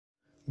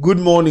Good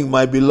morning,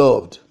 my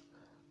beloved.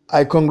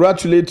 I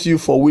congratulate you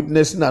for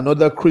witnessing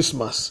another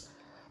Christmas.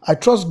 I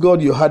trust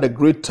God you had a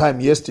great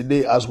time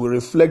yesterday as we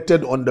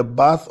reflected on the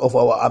birth of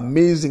our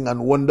amazing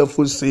and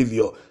wonderful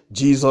Savior,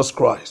 Jesus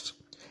Christ.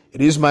 It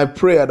is my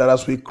prayer that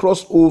as we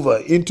cross over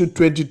into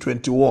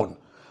 2021,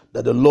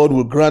 that the Lord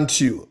will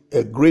grant you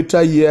a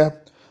greater year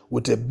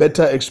with a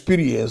better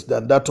experience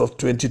than that of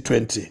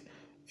 2020.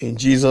 In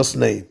Jesus'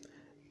 name,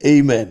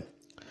 amen.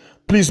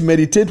 Please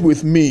meditate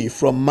with me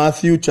from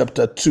Matthew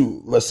chapter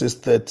 2, verses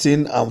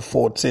 13 and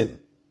 14.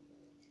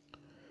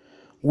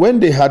 When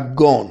they had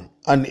gone,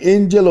 an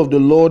angel of the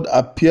Lord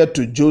appeared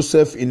to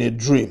Joseph in a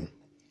dream.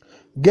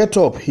 "Get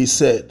up," he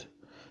said.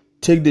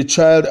 "Take the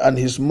child and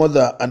his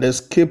mother and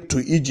escape to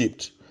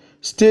Egypt.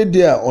 Stay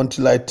there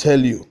until I tell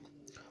you,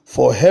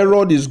 for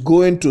Herod is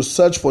going to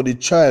search for the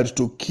child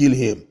to kill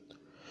him."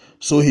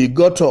 So he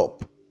got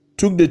up,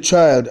 took the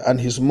child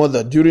and his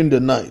mother during the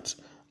night,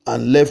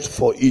 and left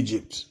for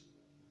Egypt.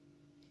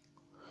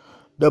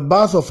 The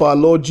birth of our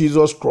Lord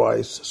Jesus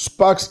Christ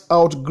sparks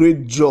out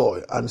great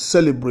joy and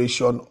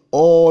celebration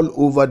all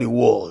over the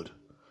world.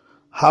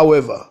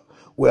 However,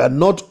 we are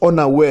not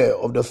unaware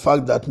of the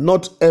fact that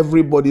not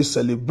everybody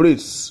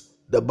celebrates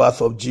the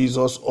birth of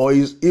Jesus or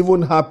is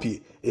even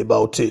happy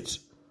about it.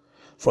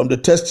 From the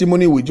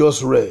testimony we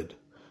just read,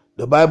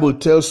 the Bible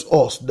tells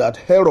us that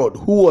Herod,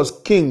 who was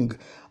king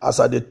as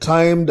at the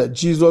time that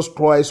Jesus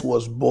Christ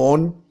was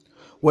born,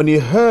 when he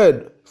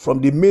heard from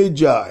the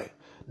Magi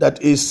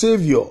that a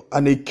Savior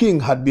and a King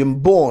had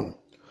been born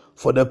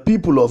for the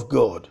people of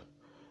God,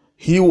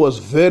 he was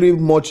very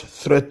much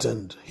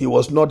threatened. He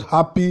was not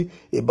happy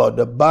about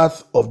the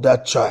birth of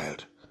that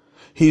child.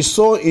 He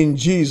saw in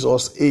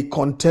Jesus a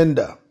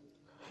contender,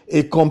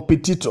 a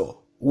competitor,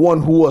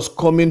 one who was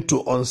coming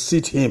to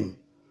unseat him.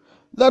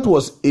 That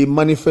was a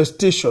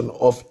manifestation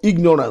of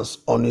ignorance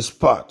on his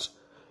part.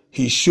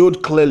 He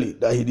showed clearly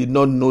that he did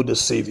not know the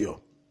Savior.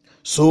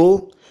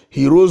 So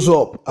he rose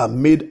up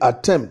and made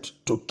attempt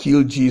to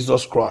kill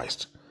Jesus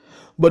Christ.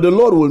 But the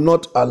Lord will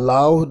not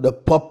allow the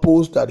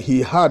purpose that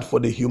he had for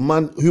the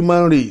human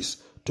race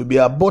to be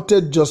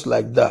aborted just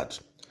like that.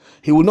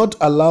 He will not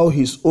allow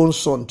his own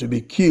son to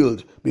be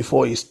killed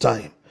before his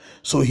time.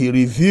 So he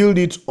revealed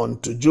it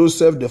unto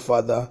Joseph the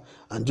father,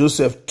 and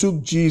Joseph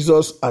took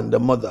Jesus and the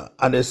mother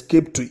and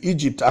escaped to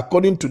Egypt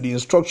according to the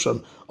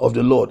instruction of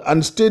the Lord,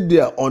 and stayed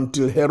there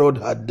until Herod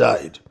had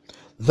died.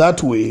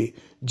 That way,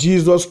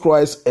 Jesus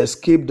Christ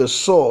escaped the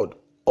sword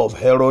of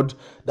Herod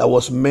that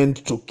was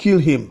meant to kill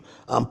him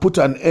and put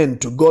an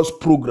end to God's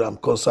program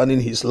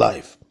concerning his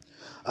life.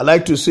 I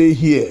like to say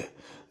here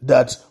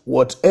that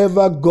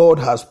whatever God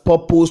has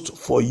purposed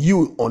for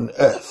you on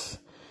earth,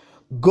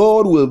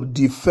 God will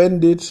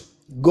defend it,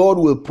 God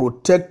will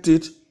protect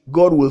it,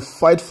 God will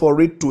fight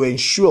for it to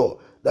ensure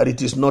that it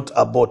is not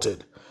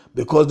aborted.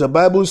 Because the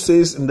Bible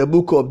says in the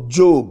book of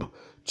Job,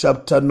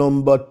 chapter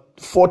number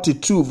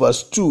 42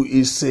 verse 2,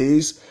 it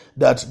says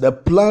that the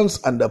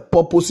plans and the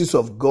purposes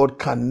of God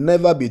can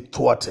never be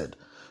thwarted.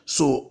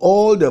 So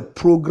all the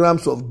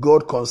programs of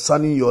God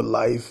concerning your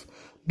life,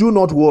 do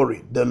not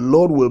worry, the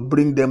Lord will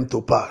bring them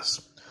to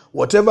pass.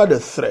 Whatever the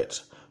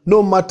threat,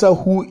 no matter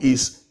who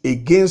is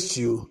against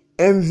you,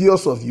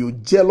 envious of you,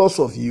 jealous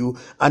of you,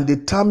 and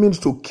determined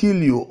to kill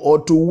you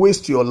or to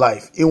waste your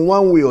life in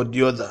one way or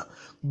the other,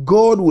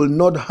 God will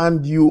not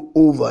hand you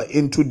over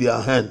into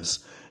their hands.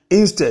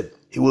 Instead,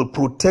 he will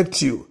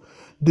protect you.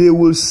 They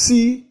will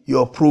see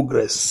your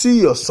progress,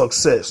 see your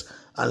success,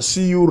 and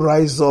see you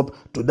rise up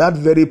to that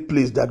very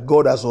place that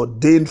God has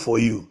ordained for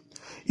you.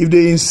 If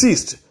they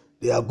insist,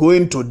 they are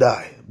going to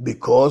die,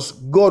 because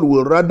God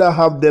will rather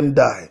have them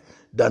die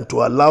than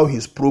to allow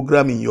his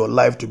program in your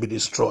life to be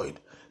destroyed.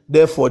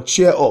 Therefore,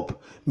 cheer up.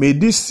 May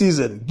this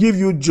season give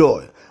you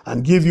joy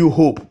and give you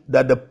hope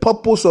that the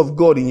purpose of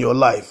God in your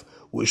life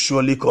will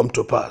surely come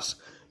to pass.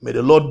 May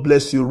the Lord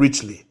bless you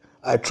richly.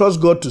 I trust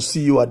God to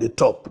see you at the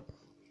top.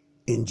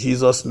 In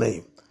Jesus'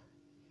 name,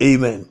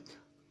 amen.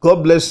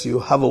 God bless you.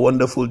 Have a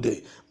wonderful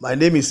day. My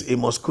name is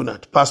Amos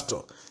Kunat, pastor,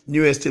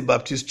 New Estate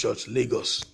Baptist Church, Lagos.